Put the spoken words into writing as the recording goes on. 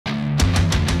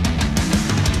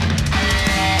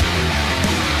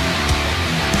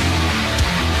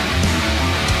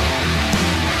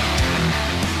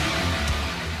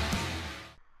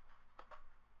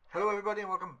everybody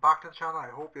and welcome back to the channel. I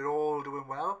hope you're all doing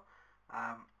well.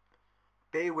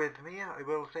 Bear with me, I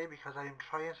will say, because I'm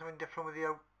trying something different with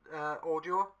the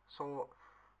audio, so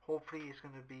hopefully it's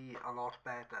going to be a lot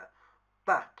better.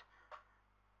 But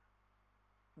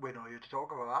we're not here to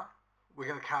talk about that. We're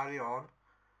going to carry on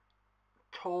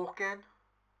talking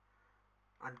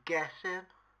and guessing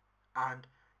and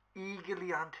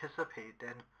eagerly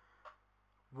anticipating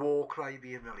Warcry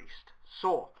being released.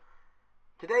 So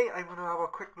today I'm going to have a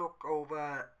quick look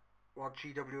over what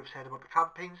GW have said about the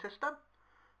campaign system.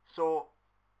 So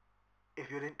if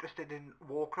you're interested in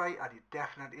Warcry and you're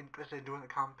definitely interested in doing the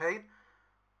campaign,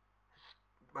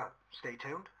 well, stay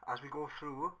tuned as we go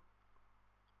through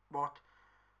what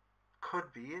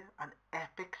could be an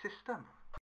epic system.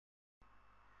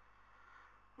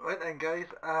 Right then guys,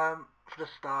 for the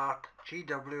start,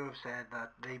 GW have said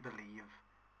that they believe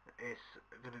it's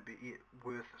going to be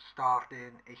worth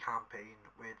starting a campaign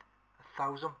with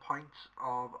 1,000 points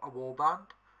of a warband.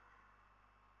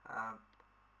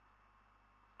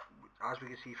 As we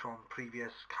can see from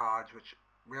previous cards, which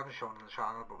we haven't shown on the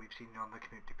channel but we've seen on the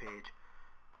community page,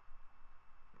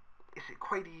 it's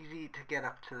quite easy to get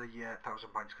up to the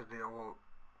 1,000 points because they're all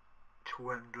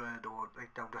 200 or like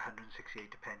down to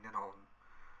 168 depending on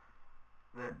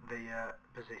the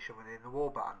position within the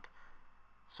warband.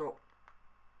 So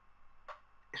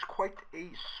it's quite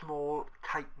a small,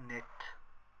 tight-knit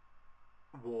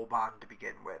warband to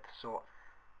begin with, so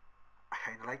I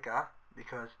kind of like that,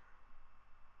 because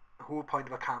the whole point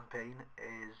of a campaign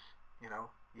is, you know,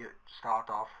 you start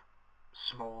off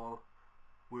small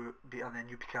and then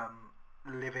you become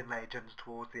living legends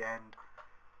towards the end.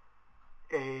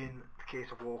 In the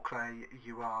case of Warcry,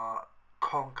 you are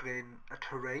conquering a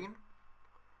terrain,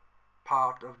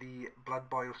 part of the Blood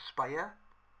Boil Spire,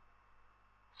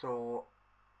 so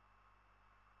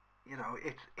you know,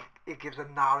 it gives a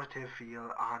narrative feel,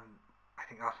 and I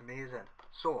think that's amazing.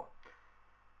 So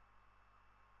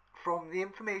from the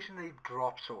information they've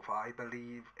dropped so far, I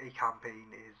believe a campaign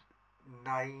is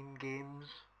 9 games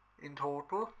in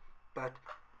total, but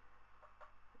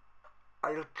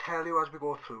I'll tell you as we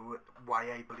go through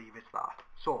why I believe it's that.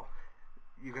 So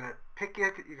you're gonna pick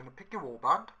your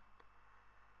warband,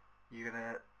 you're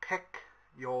gonna pick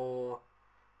your,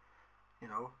 you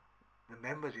know, the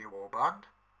members of your warband,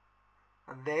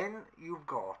 and then you've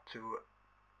got to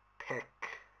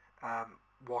pick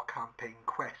what campaign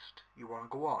quest you want to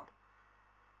go on.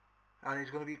 And there's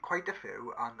going to be quite a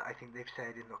few, and I think they've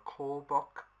said in the core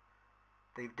book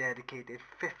they've dedicated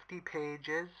 50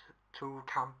 pages to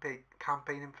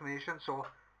campaign information, so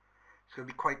it's going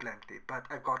to be quite lengthy. But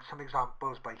I've got some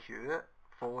examples by here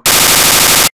for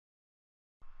this.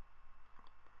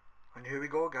 And here we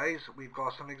go guys, we've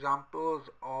got some examples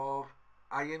of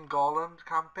Iron Golems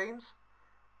campaigns.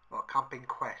 Well, campaign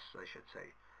quests, I should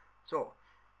say. So,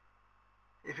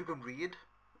 if you can read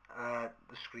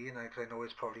the screen, because I know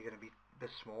it's probably going to be a bit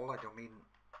small, I don't mean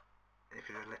if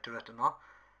you're illiterate or not.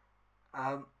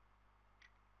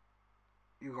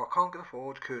 You've got Conquer the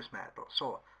Forge, Curse Metal.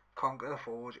 So, Conquer the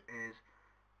Forge is,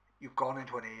 you've gone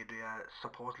into an area,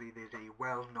 supposedly there's a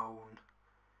well-known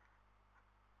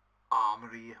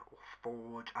armory or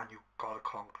forge, and you've got to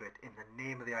conquer it in the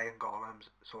name of the Iron Golems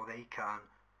so they can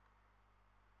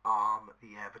arm the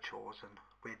Ever-Chosen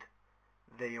with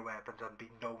their weapons and be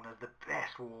known as the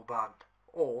best warband.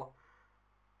 Or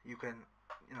you can,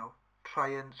 you know, try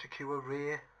and secure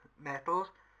rare metals,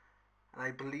 and I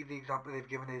believe the example they've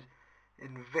given is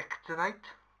Invictonite,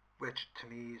 which to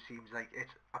me seems like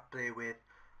it's up there with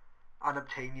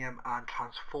Unobtainium and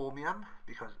Transformium,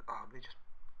 because they're just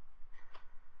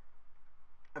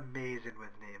amazing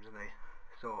with names, aren't they?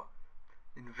 So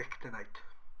Invictonite.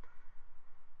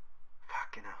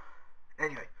 Fucking hell.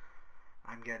 Anyway,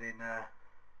 I'm getting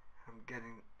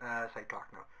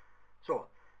sidetracked now. So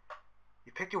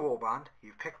you picked your warband,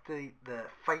 you've picked the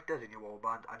fighters in your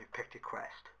warband, and you've picked your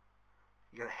quest.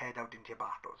 You gotta head out into your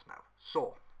battles now.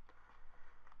 So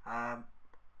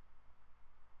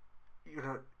you're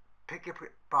gonna pick your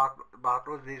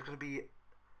battles. There's gonna be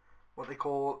what they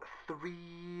call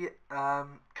 3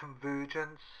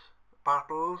 convergence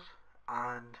battles,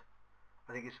 and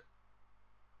I think it's,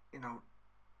 you know,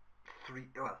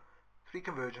 3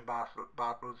 convergent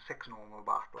battles, 6 normal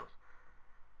battles.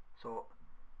 So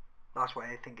that's why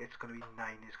I think it's going to be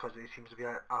 9, is because it seems to be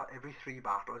every 3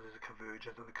 battles is a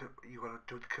convergence, and you've got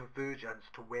to do the convergence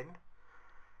to win.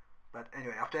 But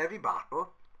anyway, after every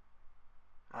battle,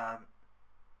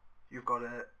 you've got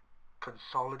to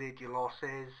consolidate your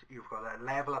losses, you've got to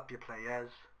level up your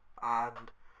players,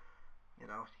 and you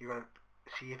know, you got to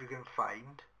see if you can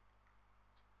find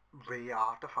rare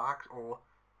artifacts, or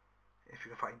if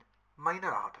you can find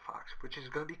minor artifacts, which is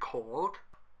going to be called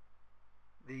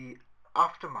the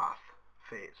aftermath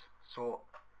phase. So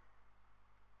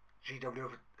GW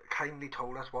have kindly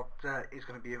told us what is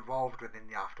going to be involved within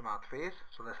the aftermath phase,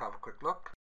 so let's have a quick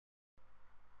look.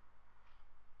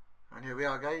 And here we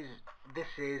are, guys. This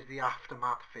is the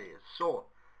aftermath phase. So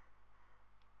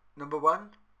number 1,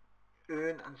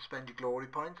 earn and spend your glory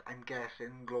points. I'm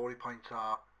guessing glory points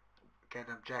are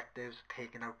getting objectives,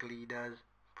 taking out leaders,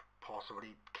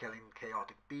 possibly killing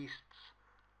chaotic beasts.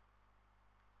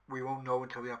 We won't know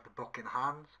until we have the book in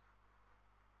hand.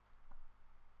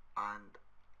 And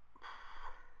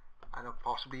I know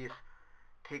possibly if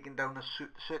taking down a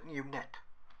certain unit.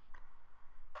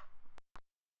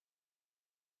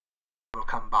 We'll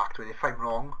come back to it. If I'm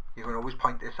wrong, you can always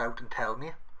point this out and tell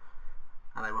me,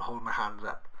 and I will hold my hands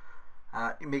up.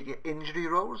 You make your injury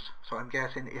rolls, so I'm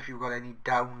guessing if you've got any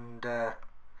downed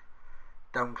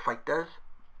fighters,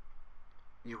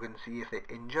 you can see if they're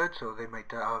injured, so they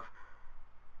might have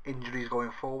injuries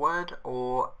going forward,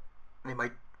 or they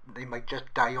might just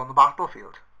die on the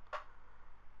battlefield.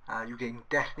 You gain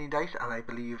destiny dice, and I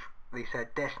believe they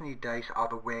said destiny dice are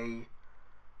the way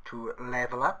to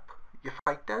level up your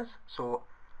fighters, so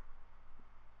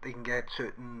they can get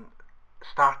certain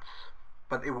stats,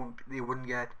 but they wouldn't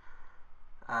get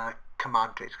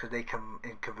command traits because they come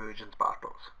in convergence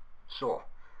battles. So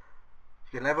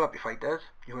you can level up your fighters.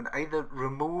 You can either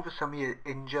remove some of your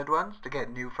injured ones to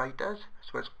get new fighters,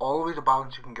 so it's always a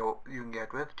balance you can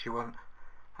get with.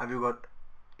 Have you got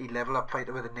a level up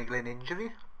fighter with a niggling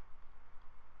injury,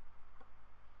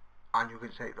 and you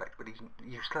can say, right, but he's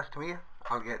useless to me,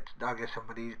 I'll get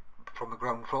somebody from the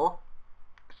ground floor.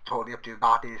 It's totally up to you.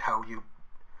 That is how you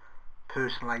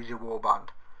personalise your warband.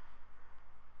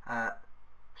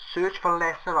 Search for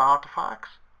lesser artifacts,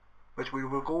 which we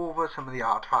will go over some of the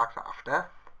artifacts after.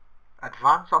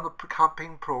 Advance on the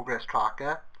campaign progress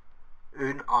tracker.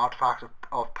 Earn artifacts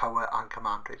of power and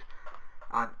command traits.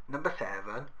 And number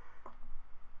 7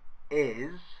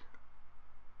 is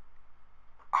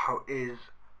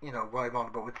what I'm on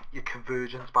about with your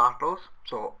convergence battles.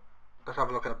 So let's have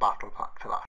a look at a battle pack for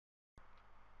that.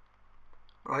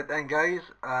 Right then, guys,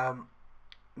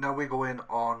 now we're going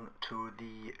on to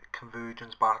the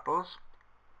convergence battles,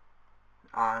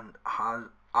 and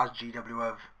as GW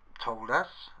have told us,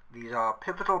 these are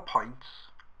pivotal points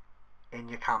in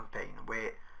your campaign where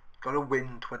you've got to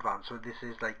win to advance. So this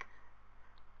is like,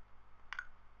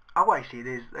 how I see it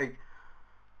is like,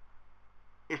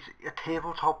 it's a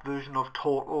tabletop version of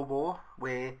Total War,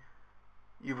 where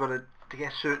you've got to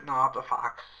get certain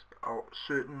artifacts or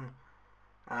certain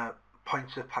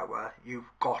points of power. You've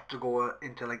got to go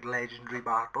into like legendary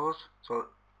battles. So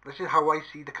this is how I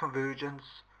see the convergence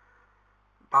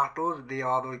battles. They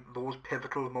are those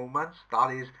pivotal moments.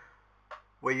 That is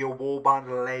where your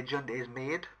warband legend is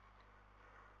made.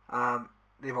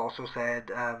 They've also said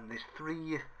there's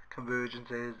 3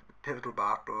 convergences, pivotal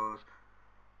battles.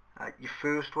 Your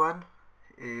first one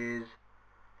is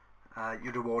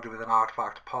you're rewarded with an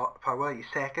artifact power. Your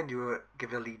second, you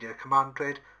give a leader a command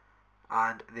trait,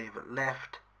 and they've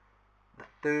left the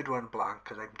third one blank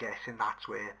because I'm guessing that's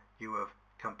where you have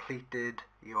completed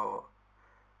your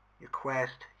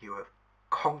quest. You have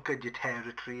conquered your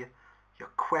territory. Your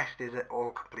quest is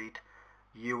all complete.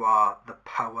 You are the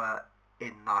power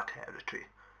in that territory.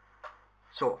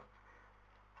 So,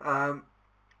 what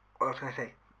else can I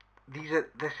say?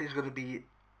 This is going to be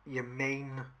your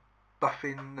main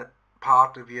buffing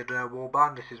part of your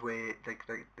warband. This is where, like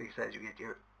they said, you get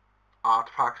your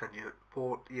artifacts and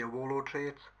your warlord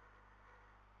traits.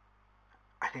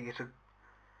 I think it's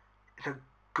a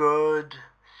good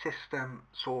system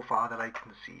so far that I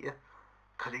can see,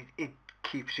 because it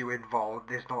keeps you involved.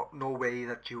 There's no way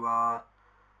that you are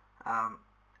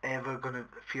ever going to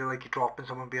feel like you're dropping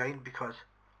someone behind, because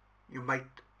you might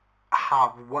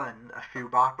have won a few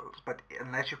battles, but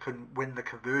unless you can win the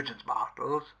convergence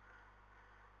battles,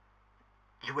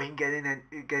 you ain't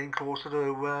getting closer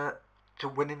to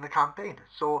winning the campaign.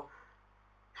 So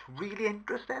it's really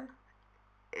interesting.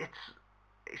 It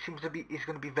seems to be, it's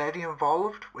going to be very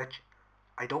involved, which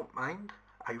I don't mind.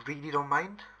 I really don't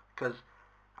mind, because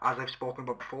as I've spoken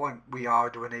about before, we are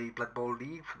doing a Blood Bowl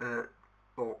league for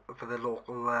the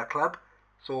local club.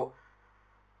 So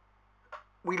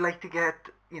we like to get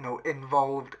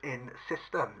involved in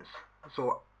systems.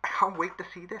 So I can't wait to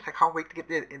see this. I can't wait to get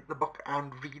in the book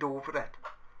and read over it.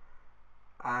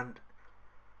 And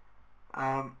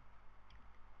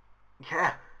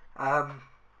yeah, I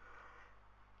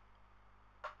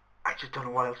just don't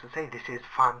know what else to say. This is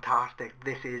fantastic.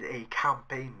 This is a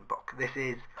campaign book. This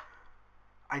is,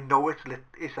 I know it's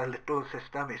a little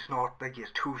system. It's not like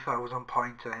it's 2,000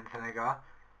 points or anything like that,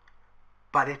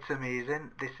 but it's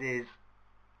amazing. This is,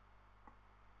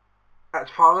 as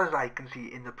far as I can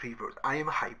see in the previews, I am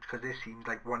hyped because this seems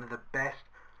like one of the best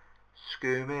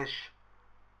skirmish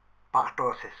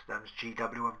battle systems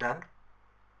GW have done,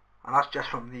 and that's just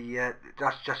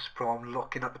from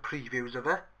looking at the previews of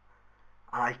it,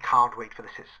 and I can't wait for the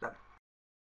system.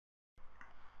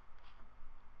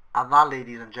 And that,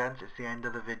 ladies and gents, is the end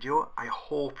of the video. I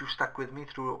hope you stuck with me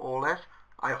through all this.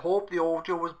 I hope the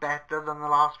audio was better than the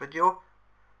last video.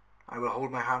 I will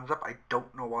hold my hands up. I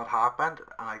don't know what happened,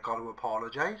 and I got to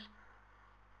apologise.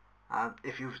 And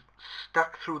if you've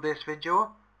stuck through this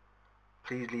video,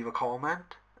 please leave a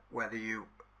comment whether you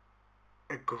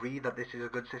agree that this is a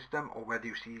good system, or whether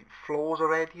you see flaws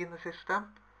already in the system,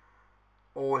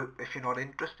 or if you're not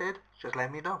interested, just let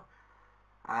me know.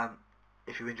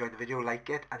 If you enjoyed the video, like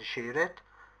it and share it,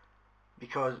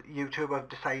 because YouTube have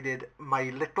decided my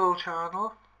little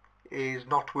channel is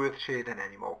not worth sharing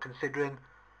anymore, considering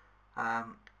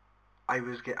I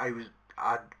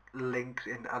had links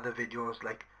in other videos.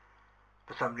 Like,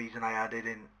 for some reason I added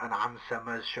in an Ann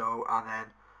Summers show, and then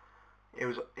it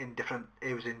was in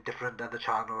different other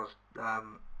channels,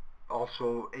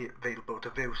 also available to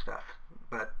view stuff,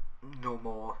 but no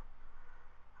more.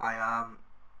 I am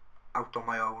out on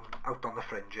my own, out on the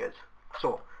fringes.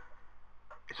 So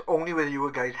it's only with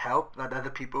you guys' help that other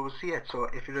people will see it. So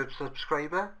if you're a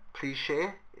subscriber, please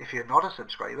share. If you're not a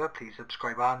subscriber, please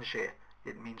subscribe and share.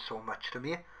 It means so much to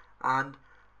me, and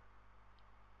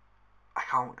I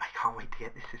can't wait to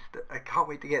get this system. I can't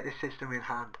wait to get this system in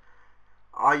hand.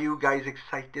 Are you guys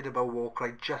excited about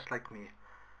Warcry just like me?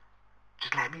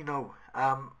 Just let me know.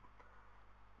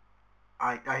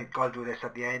 I gotta do this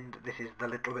at the end. This is the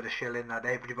little bit of shilling that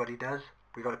everybody does.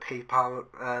 We got a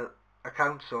PayPal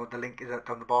account, so the link is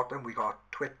down the bottom. We got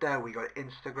Twitter, we got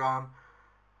Instagram.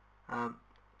 I'm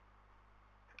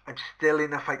still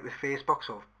in a fight with Facebook,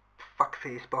 so fuck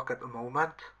Facebook at the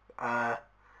moment.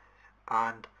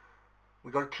 And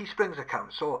we got a Teesprings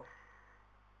account. So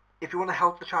if you want to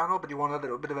help the channel, but you want a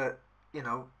little bit of a,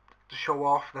 to show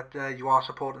off that you are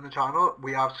supporting the channel,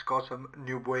 we have got some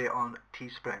new way on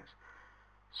Teesprings.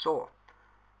 So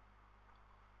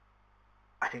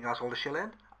I think that's all the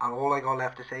shilling, and all I got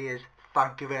left to say is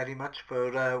thank you very much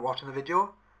for watching the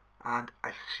video, and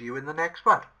I'll see you in the next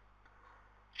one.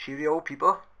 Cheerio,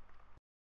 people.